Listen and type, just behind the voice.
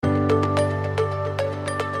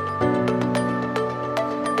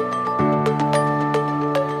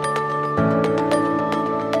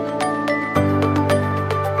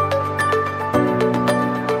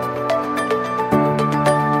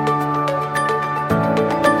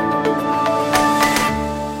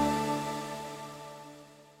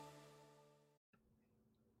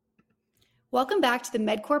Welcome back to the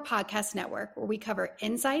MedCore Podcast Network, where we cover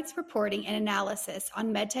insights, reporting, and analysis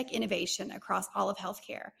on medtech innovation across all of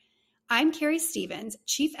healthcare. I'm Carrie Stevens,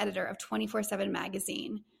 Chief Editor of 24/7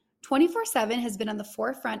 Magazine. 24/7 has been on the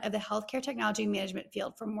forefront of the healthcare technology management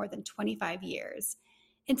field for more than 25 years.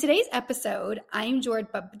 In today's episode, I am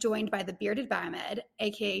joined by the Bearded Biomed,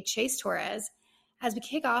 aka Chase Torres, as we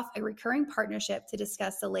kick off a recurring partnership to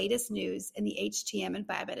discuss the latest news in the HTM and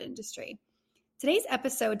biomed industry. Today's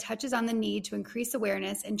episode touches on the need to increase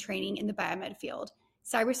awareness and training in the biomed field,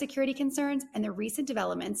 cybersecurity concerns, and the recent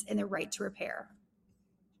developments in the right to repair.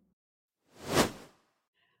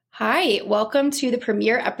 Hi, welcome to the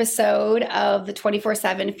premiere episode of the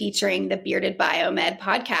 24/7 featuring the Bearded Biomed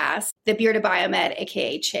podcast, the Bearded Biomed,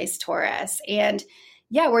 aka Chase Torres. And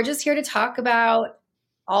yeah, we're just here to talk about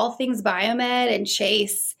all things biomed. And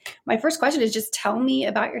Chase, my first question is just tell me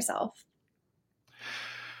about yourself.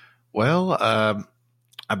 Well,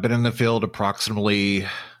 I've been in the field approximately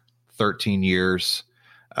 13 years.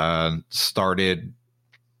 Started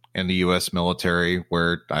in the U.S. military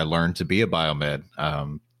where I learned to be a biomed.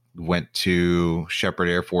 Went to Shepherd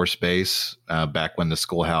Air Force Base back when the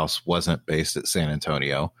schoolhouse wasn't based at San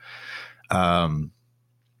Antonio. From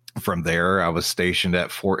there, I was stationed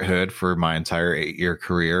at Fort Hood for my entire 8-year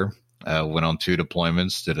career. Went on 2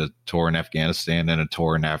 deployments, did a tour in Afghanistan and a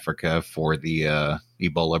tour in Africa for the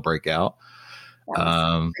Ebola breakout.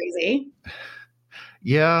 Crazy.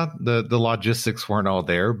 Yeah, the logistics weren't all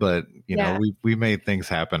there, but you know, we made things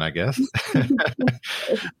happen, I guess.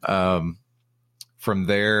 From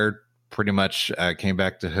there, pretty much came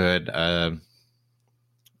back to Hood.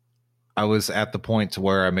 I was at the point to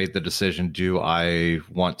where I made the decision: do I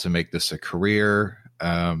want to make this a career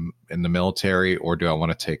in the military, or do I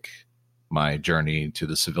want to take my journey to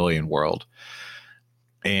the civilian world?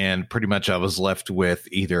 And pretty much I was left with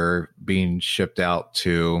either being shipped out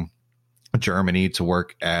to Germany to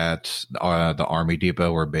work at the Army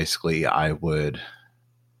Depot, where basically I would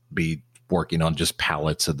be working on just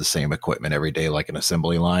pallets of the same equipment every day, like an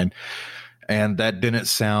assembly line. And that didn't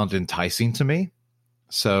sound enticing to me.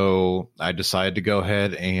 So I decided to go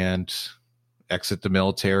ahead and exit the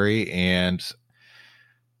military and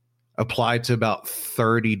apply to about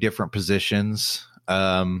 30 different positions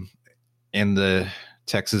in the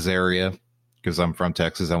Texas area, because I'm from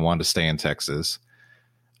Texas. I wanted to stay in Texas.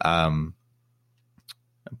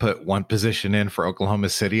 Put one position in for Oklahoma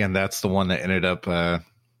City, and that's the one that ended up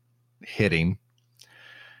hitting.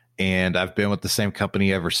 And I've been with the same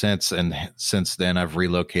company ever since. And since then, I've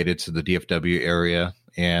relocated to the DFW area,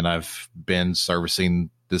 and I've been servicing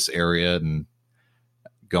this area and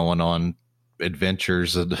going on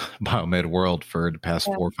adventures of the biomed world for the past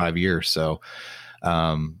 4 or 5 years. So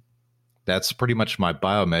that's pretty much my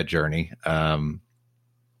biomed journey. Well,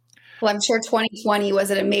 I'm sure 2020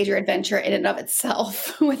 was a major adventure in and of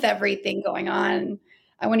itself with everything going on.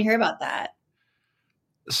 I want to hear about that.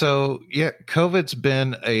 So yeah, COVID's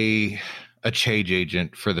been a change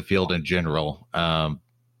agent for the field in general,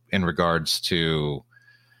 in regards to,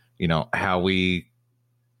 you know, how we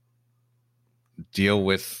deal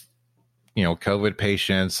with, you know, COVID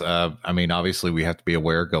patients. I mean, obviously we have to be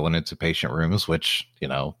aware going into patient rooms, which, you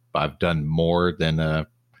know, I've done more than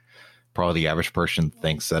probably the average person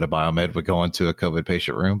thinks that a biomed would go into a COVID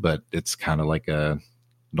patient room, but it's kind of like a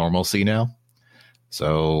normalcy now.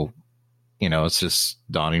 So, you know, it's just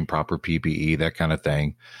donning proper PPE, that kind of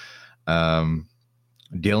thing.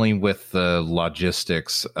 Dealing with the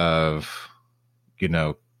logistics of, you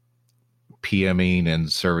know, PMing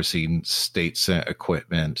and servicing state sent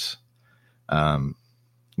equipment,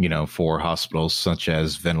 you know, for hospitals such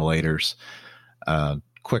as ventilators.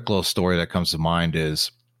 Quick little story that comes to mind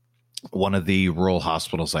is one of the rural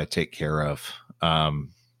hospitals I take care of.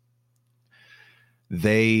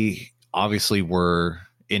 They obviously were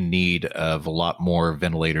in need of a lot more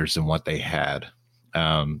ventilators than what they had.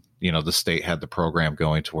 You know, the state had the program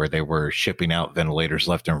going to where they were shipping out ventilators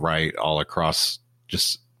left and right all across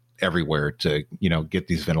just everywhere to, you know, get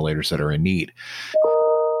these ventilators that are in need.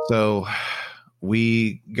 So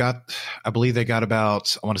we got, I believe they got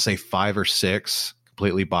about, I want to say 5 or 6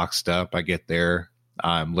 completely boxed up. I get there.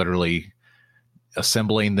 I'm literally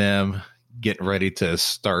assembling them, getting ready to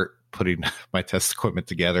start putting my test equipment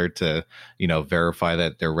together to, you know, verify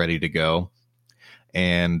that they're ready to go.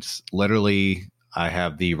 And literally I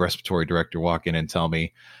have the respiratory director walk in and tell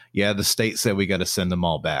me, yeah, the state said we got to send them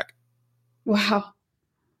all back. Wow.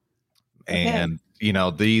 Okay. And, you know,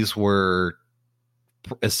 these were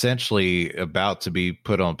essentially about to be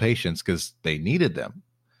put on patients because they needed them.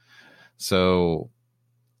 So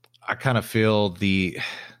I kind of feel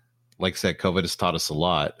like I said, COVID has taught us a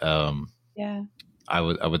lot. Yeah. I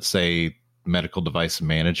would say medical device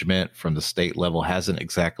management from the state level hasn't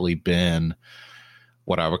exactly been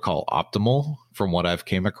what I would call optimal from what I've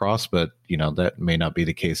came across, but that may not be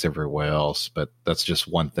the case everywhere else, but that's just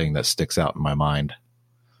one thing that sticks out in my mind.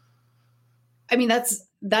 I mean,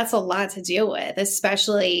 that's a lot to deal with,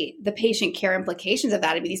 especially the patient care implications of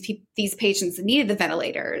that. I mean, these patients needed the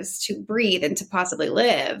ventilators to breathe and to possibly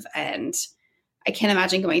live. And I can't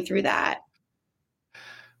imagine going through that.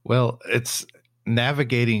 Well, it's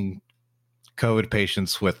navigating COVID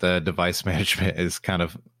patients with device management is kind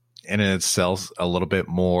of in itself a little bit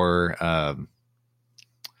more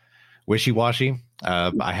wishy-washy.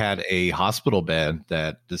 I had a hospital bed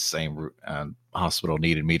that the same hospital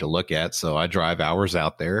needed me to look at. So I drive hours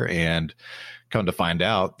out there and come to find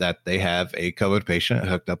out that they have a COVID patient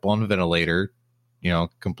hooked up on a ventilator,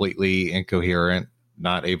 completely incoherent,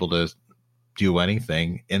 not able to do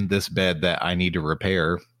anything in this bed that I need to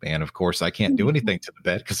repair. And of course, I can't do anything to the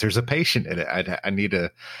bed because there's a patient in it. I need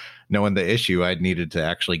to, knowing the issue, I needed to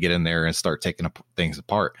actually get in there and start taking things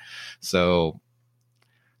apart. So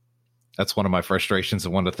that's one of my frustrations.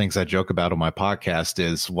 And one of the things I joke about on my podcast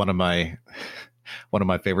is one of my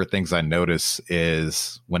favorite things I notice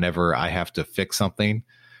is whenever I have to fix something,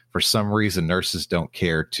 for some reason, nurses don't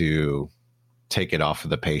care to take it off of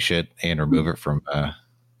the patient and remove it from,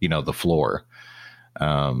 the floor.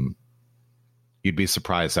 You'd be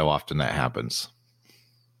surprised how often that happens.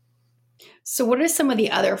 So what are some of the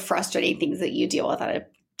other frustrating things that you deal with on a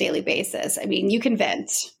daily basis? I mean, you can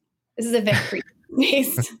vent. This is a vent-free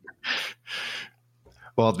space.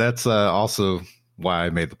 Well, that's also why I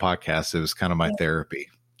made the podcast. It was kind of my therapy.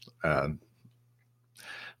 I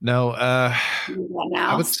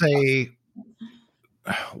would say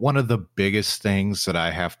one of the biggest things that I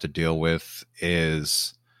have to deal with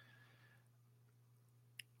is,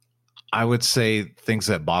 I would say things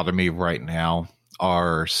that bother me right now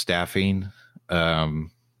are staffing,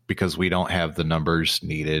 because we don't have the numbers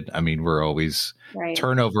needed. I mean, we're always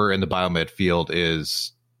turnover in the biomed field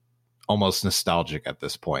is almost nostalgic at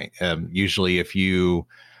this point. Usually if you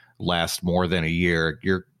last more than a year,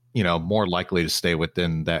 you're, more likely to stay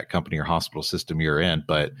within that company or hospital system you're in.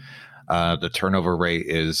 But the turnover rate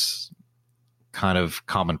is kind of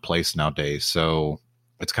commonplace nowadays. So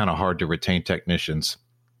it's kind of hard to retain technicians.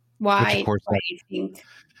 Why? Which, of course, why do you think?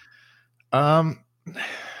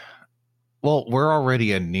 Well, we're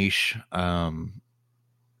already a niche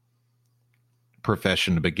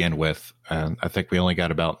profession to begin with. I think we only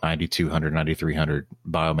got about 9,200, 9,300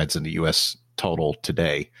 biomeds in the U.S. total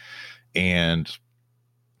today. And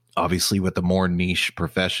obviously with the more niche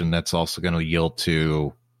profession, that's also going to yield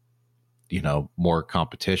to, more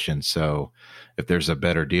competition. So if there's a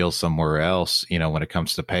better deal somewhere else, when it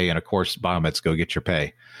comes to pay, and of course, biomeds go get your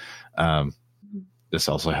pay. This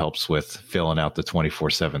also helps with filling out the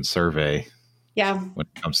 24/7 survey. Yeah. When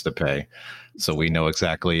it comes to pay. So we know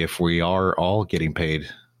exactly if we are all getting paid,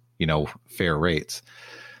 fair rates.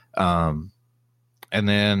 And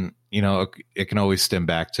then, it can always stem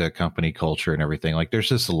back to company culture and everything. Like there's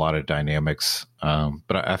just a lot of dynamics.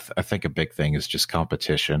 But I think a big thing is just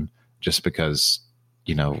competition, just because,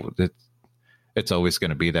 it's always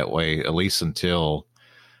going to be that way, at least until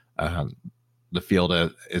the field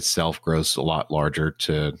itself grows a lot larger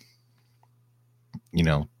to,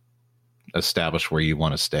 establish where you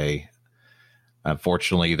want to stay.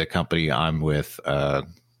 Unfortunately, the company I'm with, I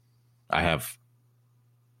have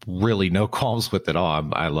really no qualms with it all.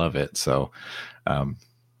 I love it. So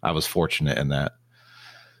I was fortunate in that.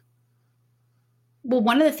 Well,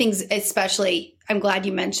 one of the things, especially, I'm glad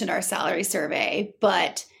you mentioned our salary survey,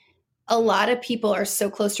 but a lot of people are so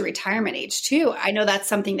close to retirement age too. I know that's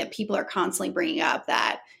something that people are constantly bringing up,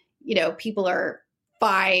 that, people are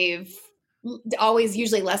always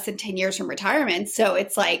usually less than 10 years from retirement. So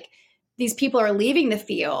it's like these people are leaving the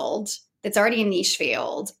field that's already a niche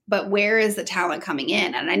field, but where is the talent coming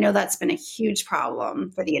in? And I know that's been a huge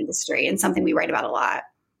problem for the industry and something we write about a lot.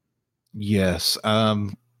 Yes.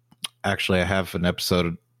 Actually, I have an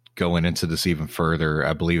episode going into this even further.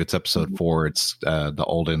 I believe it's episode 4. It's the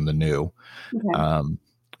old and the new. Okay.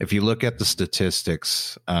 If you look at the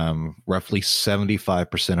statistics, roughly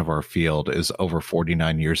 75% of our field is over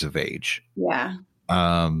 49 years of age. Yeah.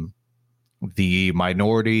 The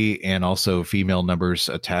minority and also female numbers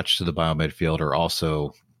attached to the biomed field are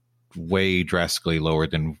also way drastically lower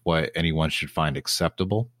than what anyone should find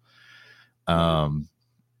acceptable.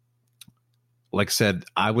 Like I said,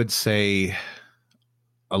 I would say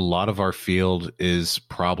a lot of our field is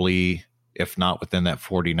probably, if not within that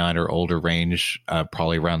 49 or older range,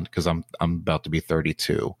 probably around, because I'm about to be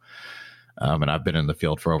 32, and I've been in the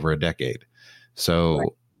field for over a decade.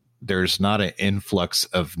 So there's not an influx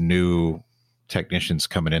of new technicians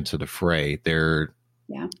coming into the fray.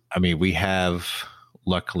 Yeah. I mean, we have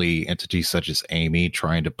luckily entities such as Amy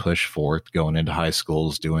trying to push forth, going into high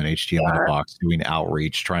schools, doing HTM in a box, doing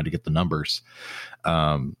outreach, trying to get the numbers.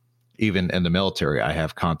 Even in the military, I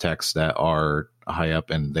have contacts that are high up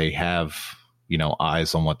and they have,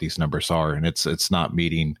 eyes on what these numbers are. And it's not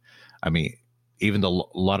meeting. I mean, even a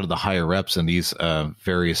lot of the higher reps in these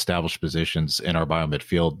very established positions in our biomed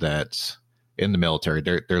field that's in the military,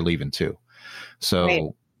 they're leaving too. So right.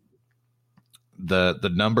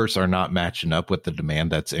 The numbers are not matching up with the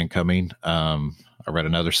demand that's incoming. I read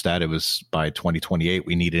another stat. It was by 2028,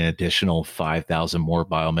 we need an additional 5,000 more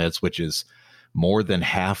biomeds, which is more than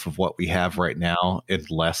half of what we have right now in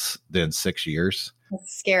less than 6 years.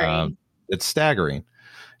 That's scary. It's staggering.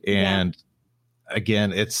 And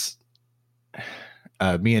again, it's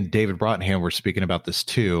me and David Brottenham were speaking about this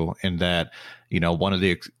too, in that, one of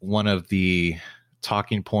the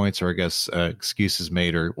talking points, or I guess excuses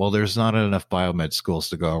made are, well, there's not enough biomed schools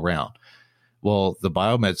to go around. Well, the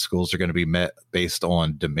biomed schools are going to be met based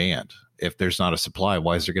on demand. If there's not a supply,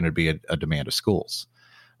 why is there going to be a demand of schools?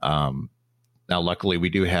 Now, luckily, we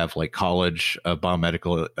do have like College of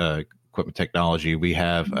Biomedical Equipment Technology. We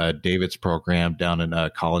have David's program down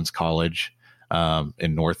in Collins College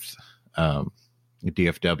in North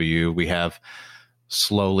DFW. We have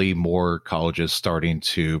slowly more colleges starting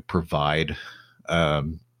to provide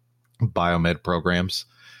biomed programs.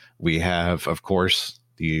 We have, of course,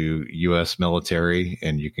 the U.S. military,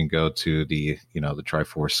 and you can go to the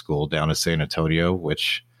Triforce School down in San Antonio,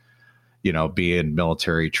 which, being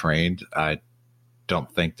military trained, I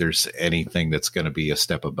don't think there's anything that's going to be a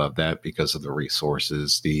step above that because of the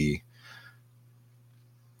resources.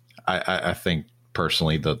 I think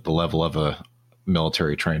personally the level of a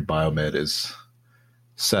military trained biomed is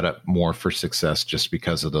set up more for success just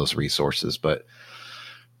because of those resources, but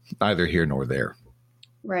neither here nor there.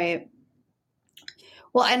 Right.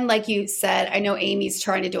 Well, and like you said, I know Amy's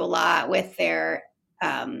trying to do a lot with their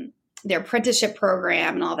apprenticeship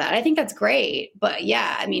program and all that. I think that's great. But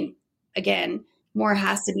yeah, I mean, again, more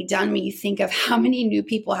has to be done when you think of how many new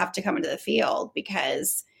people have to come into the field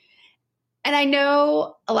and I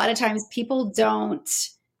know a lot of times people don't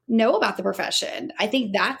know about the profession. I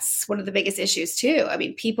think that's one of the biggest issues too. I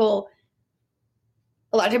mean, a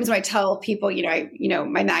lot of times when I tell people,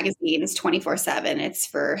 my magazine is 24/7, it's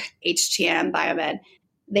for HTM Biomed.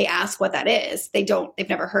 They ask what that is. They've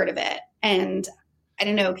never heard of it. And I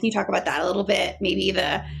don't know, can you talk about that a little bit? Maybe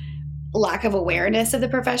the lack of awareness of the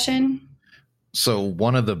profession? So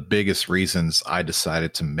one of the biggest reasons I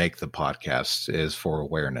decided to make the podcast is for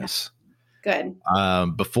awareness. Good.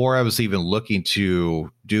 Before I was even looking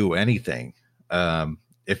to do anything,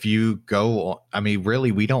 if you go, I mean,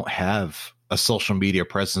 really, we don't have a social media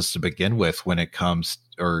presence to begin with when it comes,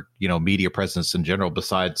 or, media presence in general,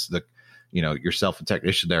 besides the, yourself and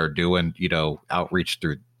technician that are doing, outreach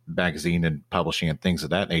through magazine and publishing and things of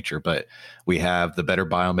that nature. But we have the Better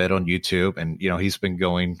Biomed on YouTube, and, he's been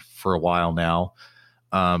going for a while now.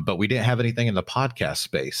 But we didn't have anything in the podcast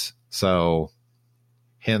space. So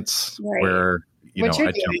hence where, I jumped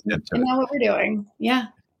into it. And now what we're doing. Yeah.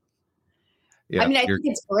 I mean, I think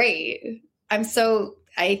it's great.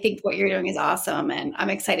 I think what you're doing is awesome. And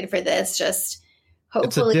I'm excited for this. Just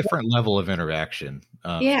hopefully. It's a different level of interaction.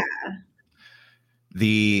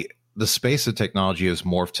 The space of technology has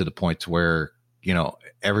morphed to the point to where,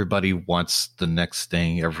 everybody wants the next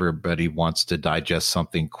thing. Everybody wants to digest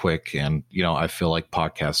something quick. And, I feel like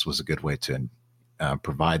podcasts was a good way to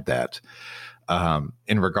provide that.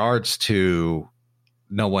 In regards to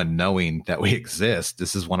no one knowing that we exist,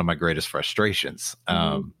 this is one of my greatest frustrations.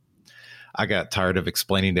 I got tired of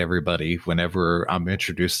explaining to everybody whenever I'm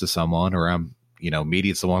introduced to someone or I'm,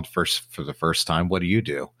 meeting someone for the first time. What do you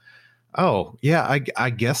do? Oh, yeah, I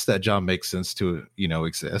guess that job makes sense to,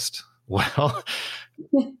 exist. Well,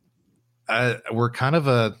 we're kind of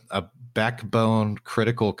a backbone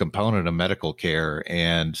critical component of medical care.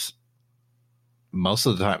 And most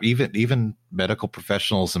of the time, even medical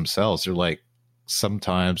professionals themselves are like,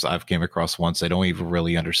 sometimes I've came across once, they don't even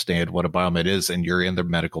really understand what a biomed is, and you're in the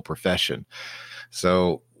medical profession.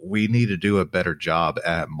 So we need to do a better job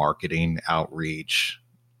at marketing, outreach,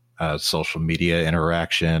 social media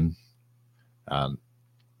interaction.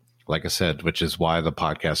 Like I said, which is why the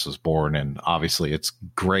podcast was born. And obviously it's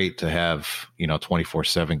great to have,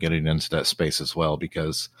 24/7 getting into that space as well,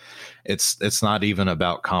 because it's not even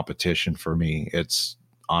about competition for me. It's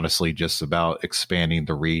honestly just about expanding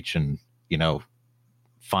the reach and,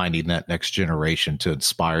 finding that next generation to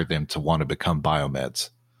inspire them to want to become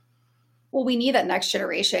biomeds. Well, we need that next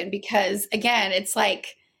generation because, again, it's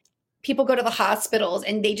like people go to the hospitals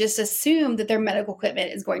and they just assume that their medical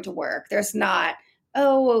equipment is going to work. There's not,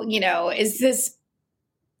 oh, is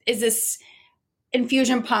this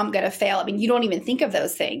infusion pump going to fail? I mean, you don't even think of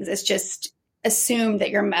those things. It's just assumed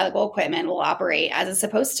that your medical equipment will operate as it's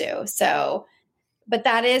supposed to. So, but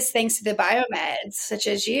that is thanks to the biomeds such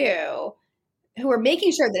as you who are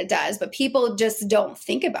making sure that it does, but people just don't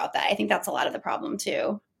think about that. I think that's a lot of the problem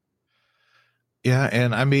too. Yeah.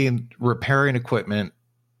 And I mean, repairing equipment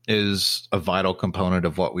is a vital component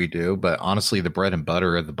of what we do. But honestly, the bread and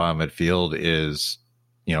butter of the biomed field is,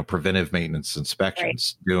 preventive maintenance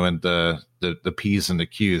inspections, right. Doing the P's and the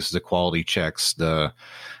Q's, the quality checks, the,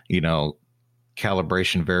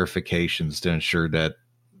 calibration verifications to ensure that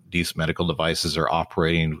these medical devices are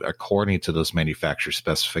operating according to those manufacturer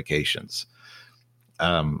specifications.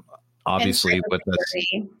 Obviously, with us,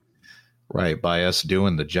 right, by us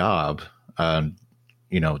doing the job,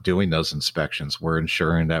 doing those inspections, we're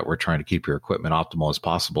ensuring that we're trying to keep your equipment optimal as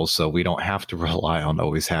possible, so we don't have to rely on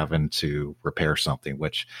always having to repair something,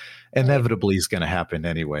 which inevitably is going to happen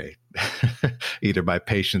anyway, either by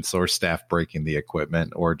patients or staff breaking the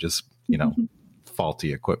equipment or just,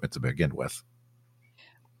 faulty equipment to begin with.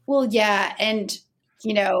 Well, yeah. And,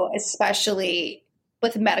 especially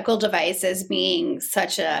with medical devices being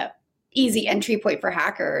such a easy entry point for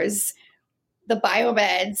hackers, the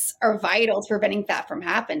biomeds are vital to preventing that from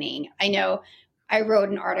happening. I know I wrote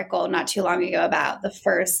an article not too long ago about the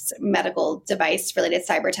first medical device related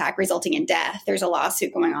cyber attack resulting in death. There's a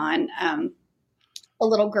lawsuit going on. A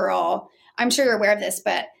little girl, I'm sure you're aware of this,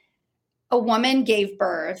 but a woman gave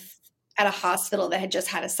birth at a hospital that had just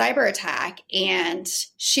had a cyber attack, and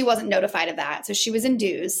she wasn't notified of that. So she was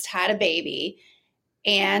induced, had a baby,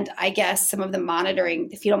 and I guess some of the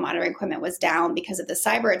fetal monitoring equipment was down because of the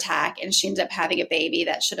cyber attack, and she ended up having a baby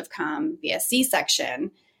that should have come via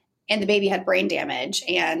C-section, and the baby had brain damage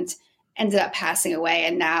and ended up passing away.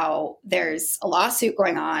 And now there's a lawsuit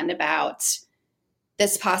going on about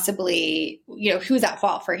this possibly, who's at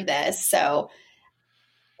fault for this. So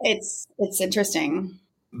it's interesting.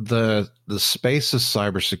 The space of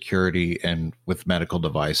cybersecurity and with medical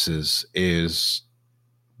devices is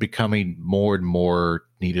becoming more and more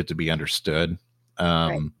needed to be understood.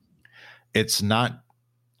 Right. It's not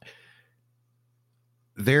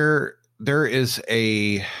there is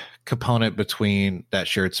a component between that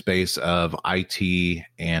shared space of IT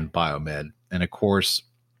and biomed. And of course,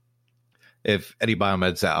 if any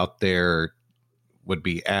biomeds out there would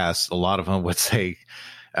be asked, a lot of them would say,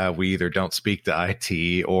 we either don't speak to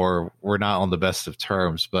IT or we're not on the best of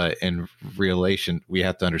terms. But in relation, we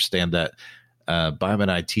have to understand that biomed and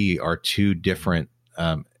IT are two different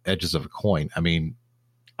edges of a coin. I mean,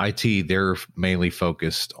 IT, they're mainly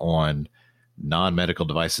focused on non-medical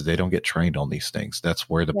devices. They don't get trained on these things. That's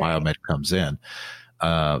where the biomed comes in.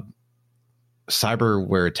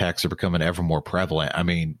 Cyberware attacks are becoming ever more prevalent. I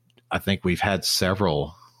mean, I think we've had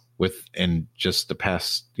several within just the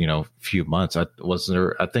past, few months. I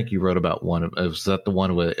think you wrote about one. Was that the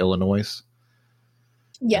one with Illinois?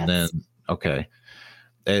 Yes. And then, okay.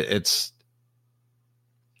 It's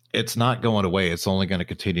not going away. It's only going to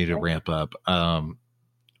continue to ramp up.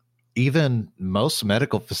 Even most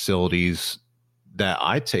medical facilities that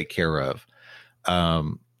I take care of,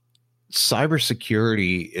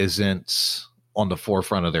 cybersecurity isn't on the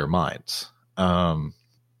forefront of their minds. Now,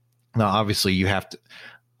 obviously, you have to.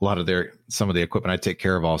 A lot of some of the equipment I take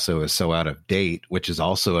care of also is so out of date, which is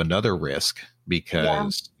also another risk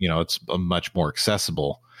because it's much more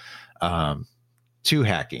accessible to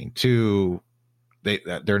hacking.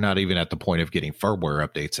 They're not even at the point of getting firmware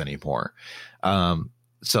updates anymore.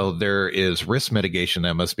 So there is risk mitigation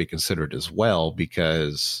that must be considered as well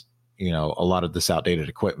because, a lot of this outdated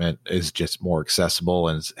equipment is just more accessible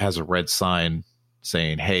and has a red sign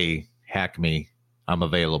saying, hey, hack me, I'm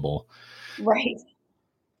available. Right.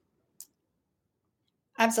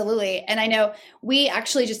 Absolutely. And I know we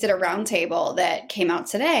actually just did a roundtable that came out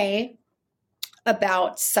today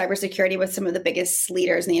about cybersecurity with some of the biggest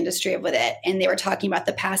leaders in the industry with it. And they were talking about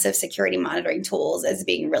the passive security monitoring tools as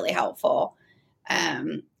being really helpful.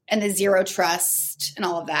 And the zero trust and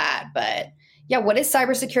all of that. But yeah, what is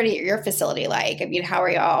cybersecurity at your facility like? I mean, how are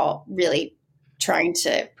y'all really trying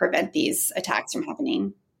to prevent these attacks from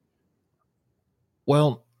happening?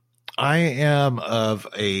 Well, I am of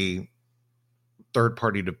a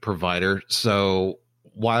third-party provider. So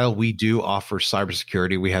while we do offer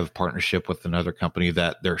cybersecurity, we have a partnership with another company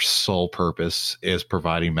that their sole purpose is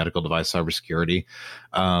providing medical device cybersecurity.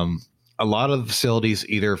 A lot of the facilities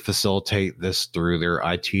either facilitate this through their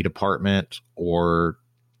IT department or,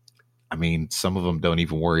 I mean, some of them don't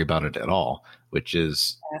even worry about it at all, which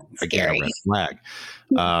is, again, a red flag.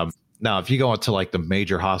 Now, if you go into like the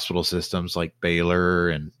major hospital systems like Baylor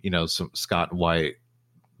and, some Scott and White,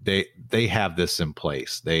 they have this in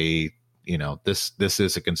place. This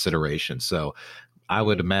is a consideration. So I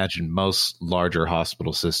would imagine most larger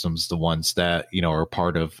hospital systems, the ones that, are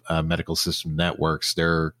part of medical system networks,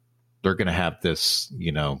 they're going to have this,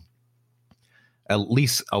 at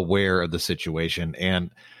least aware of the situation. And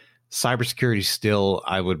cybersecurity still,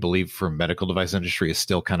 I would believe, for medical device industry is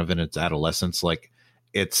still kind of in its adolescence. Like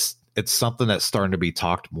it's something that's starting to be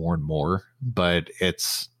talked more and more, but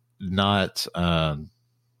it's not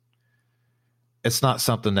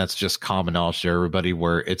something that's just common knowledge to everybody,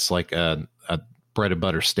 where it's like a bread and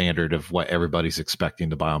butter standard of what everybody's expecting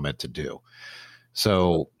the Biomed to do.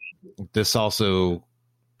 So this also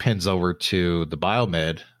pins over to the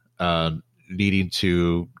Biomed needing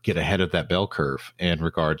to get ahead of that bell curve in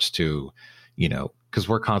regards to, because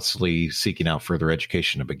we're constantly seeking out further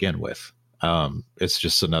education to begin with. It's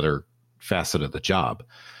just another facet of the job.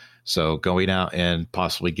 So going out and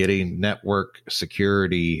possibly getting network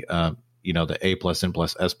security, the A+, N+,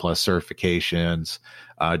 S+ certifications,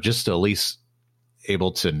 just to at least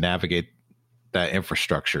able to navigate that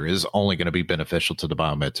infrastructure is only going to be beneficial to the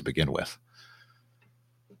Biomed to begin with.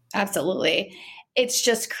 Absolutely. It's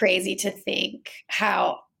just crazy to think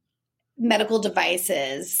how medical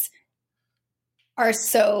devices are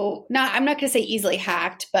so I'm not going to say easily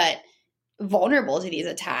hacked, but vulnerable to these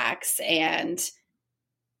attacks. And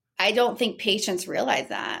I don't think patients realize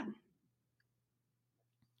that.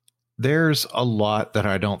 There's a lot that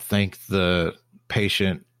I don't think the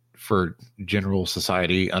patient for general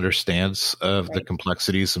society understands of the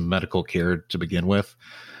complexities of medical care to begin with.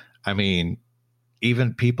 I mean,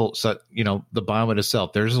 even people, so, the Biomed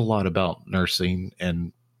itself, there's a lot about nursing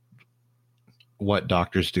and what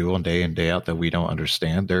doctors do on day in, day out that we don't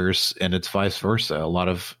understand. And it's vice versa. A lot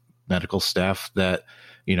of medical staff that,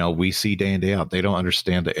 we see day in, day out, they don't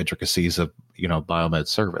understand the intricacies of, Biomed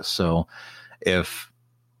service. So if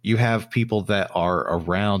you have people that are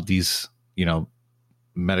around these,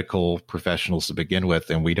 medical professionals to begin with,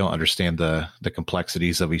 and we don't understand the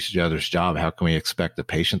complexities of each other's job, how can we expect the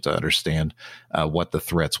patient to understand what the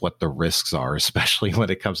threats, what the risks are, especially when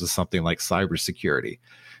it comes to something like cybersecurity?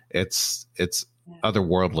 It's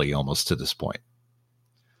otherworldly almost to this point.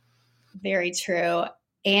 Very true.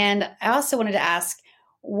 And I also wanted to ask,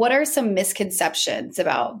 what are some misconceptions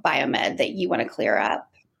about Biomed that you want to clear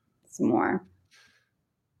up some more?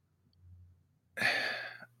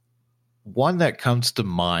 One that comes to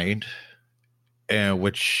mind,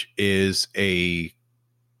 which is a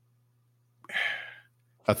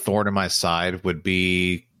thorn in my side, would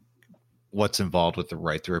be what's involved with the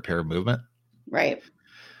right to repair movement. Right.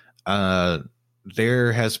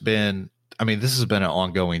 There has been, this has been an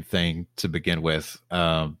ongoing thing to begin with,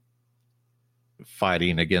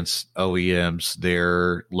 fighting against OEMs,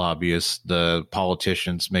 their lobbyists, the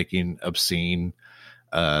politicians making obscene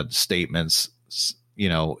statements.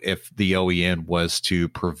 If the OEM was to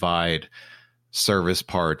provide service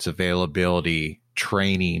parts, availability,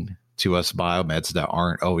 training to us biomeds that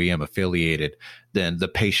aren't OEM affiliated, then the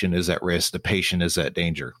patient is at risk. The patient is at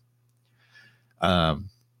danger.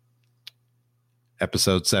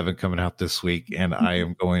 Episode 7 coming out this week, and I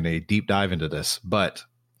am going a deep dive into this. But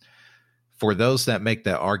for those that make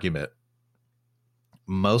that argument,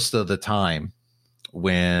 most of the time,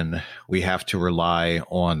 when we have to rely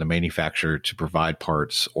on the manufacturer to provide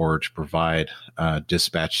parts or to provide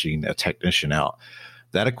dispatching a technician out,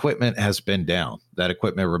 that equipment has been down. That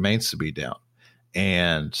equipment remains to be down.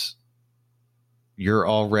 And you're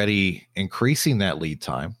already increasing that lead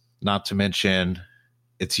time, not to mention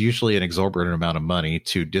it's usually an exorbitant amount of money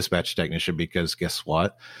to dispatch a technician, because guess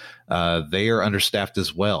what? They are understaffed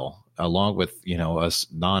as well, along with, us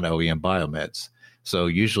non-OEM biomeds. So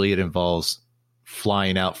usually it involves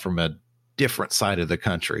flying out from a different side of the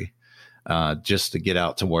country just to get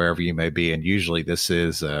out to wherever you may be. And usually this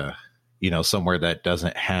is, somewhere that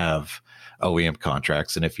doesn't have OEM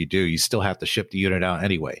contracts. And if you do, you still have to ship the unit out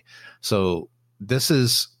anyway. So this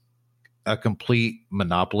is a complete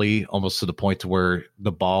monopoly, almost to the point to where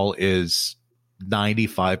the ball is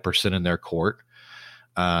 95% in their court.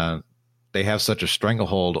 They have such a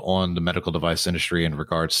stranglehold on the medical device industry in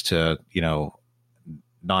regards to,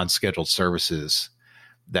 non-scheduled services,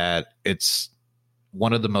 that it's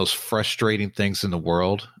one of the most frustrating things in the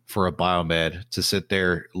world for a biomed to sit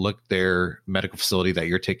there, look their medical facility that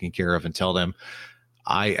you're taking care of and tell them,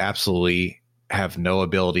 I absolutely have no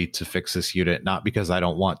ability to fix this unit, not because I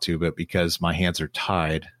don't want to, but because my hands are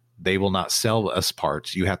tied. They will not sell us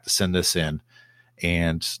parts. You have to send this in,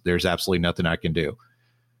 and there's absolutely nothing I can do.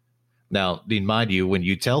 Now, mind you, when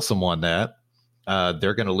you tell someone that,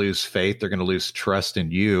 they're going to lose faith. They're going to lose trust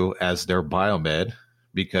in you as their biomed,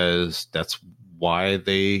 because that's why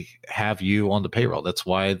they have you on the payroll. That's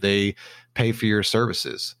why they pay for your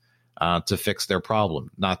services, to fix their problem,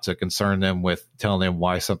 not to concern them with telling them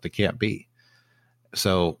why something can't be.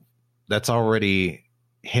 So that's already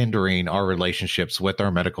hindering our relationships with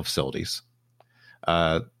our medical facilities.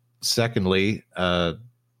 Secondly,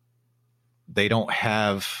 they don't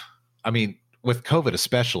have, I mean, with COVID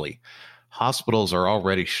especially, hospitals are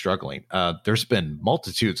already struggling. There's been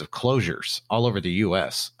multitudes of closures all over the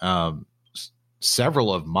U.S.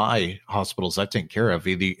 Several of my hospitals I've taken care of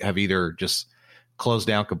have either just closed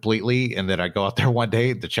down completely, and then I go out there one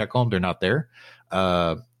day to check on them, they're not there.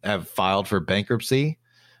 Have filed for bankruptcy.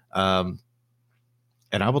 And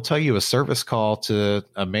I will tell you, a service call to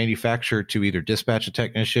a manufacturer to either dispatch a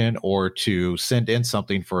technician or to send in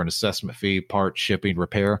something for an assessment fee, part, shipping,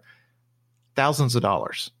 repair, thousands of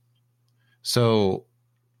dollars. So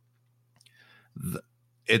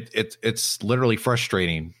it's literally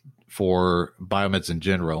frustrating for biomeds in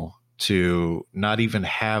general to not even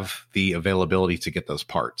have the availability to get those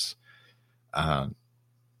parts. And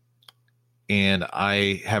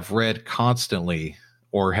I have read constantly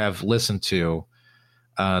or have listened to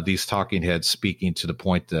these talking heads speaking to the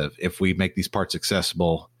point that if we make these parts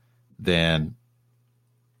accessible, then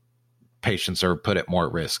patients are put at more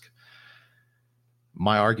risk.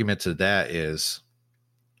 My argument to that is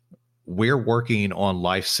we're working on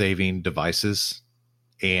life-saving devices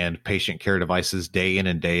and patient care devices day in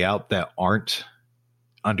and day out that aren't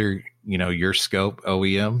under, your scope,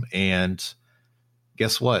 OEM. And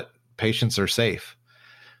guess what? Patients are safe.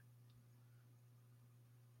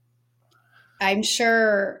 I'm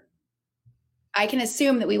sure I can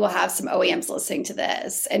assume that we will have some OEMs listening to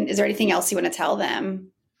this. And is there anything else you want to tell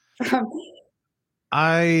them?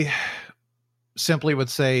 I simply would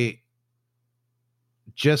say,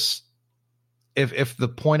 just if the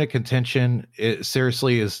point of contention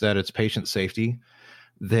seriously is that it's patient safety,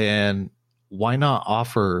 then why not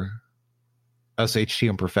offer us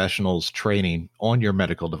HTM professionals training on your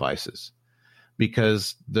medical devices?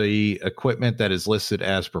 Because the equipment that is listed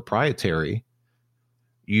as proprietary,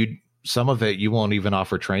 some of it you won't even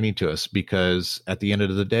offer training to us, because at the end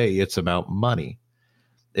of the day, it's about money.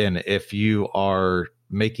 And if you are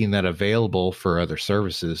making that available for other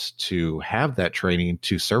services to have that training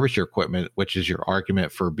to service your equipment, which is your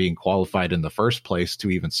argument for being qualified in the first place to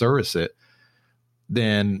even service it,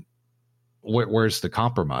 then where's the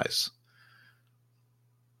compromise?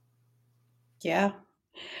 Yeah.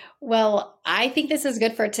 Well, I think this is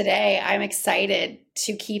good for today. I'm excited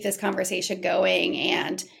to keep this conversation going.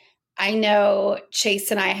 And I know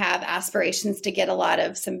Chase and I have aspirations to get a lot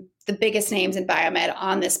of the biggest names in biomed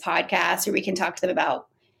on this podcast, where we can talk to them about,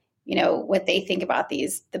 what they think about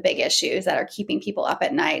the big issues that are keeping people up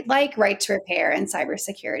at night, like right to repair and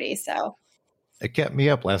cybersecurity. So it kept me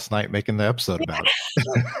up last night making the episode about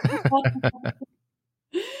it.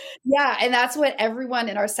 Yeah. And that's what everyone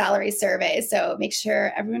in our salary survey. So make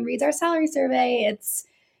sure everyone reads our salary survey. It's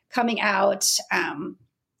coming out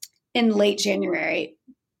in late January.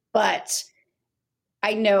 But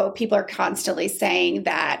I know people are constantly saying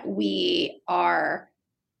that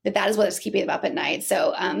that is what is keeping them up at night.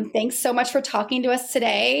 So thanks so much for talking to us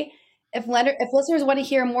today. If listeners want to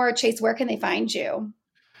hear more, Chase, where can they find you?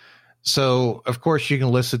 So, of course, you can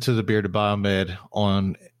listen to the Bearded Biomed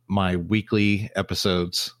on my weekly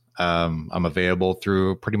episodes. I'm available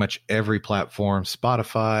through pretty much every platform: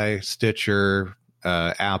 Spotify, Stitcher,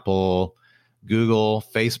 Apple, Google,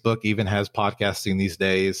 Facebook even has podcasting these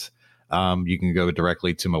days. You can go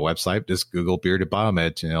directly to my website, just Google Bearded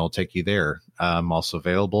Biomed, and it'll take you there. I'm also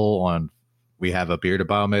available we have a Bearded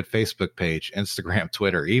Biomed Facebook page, Instagram,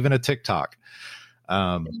 Twitter, even a TikTok.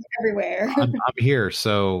 Everywhere. I'm here.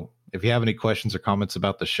 So if you have any questions or comments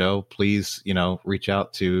about the show, please, reach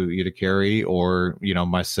out to either Carrie or,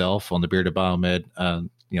 myself on the Bearded Biomed,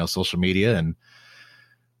 social media. And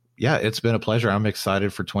yeah, it's been a pleasure. I'm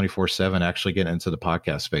excited for 24/7 actually getting into the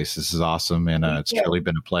podcast space. This is awesome. And it's really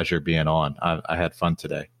been a pleasure being on. I had fun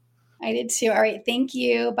today. I did too. All right. Thank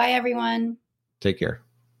you. Bye, everyone. Take care.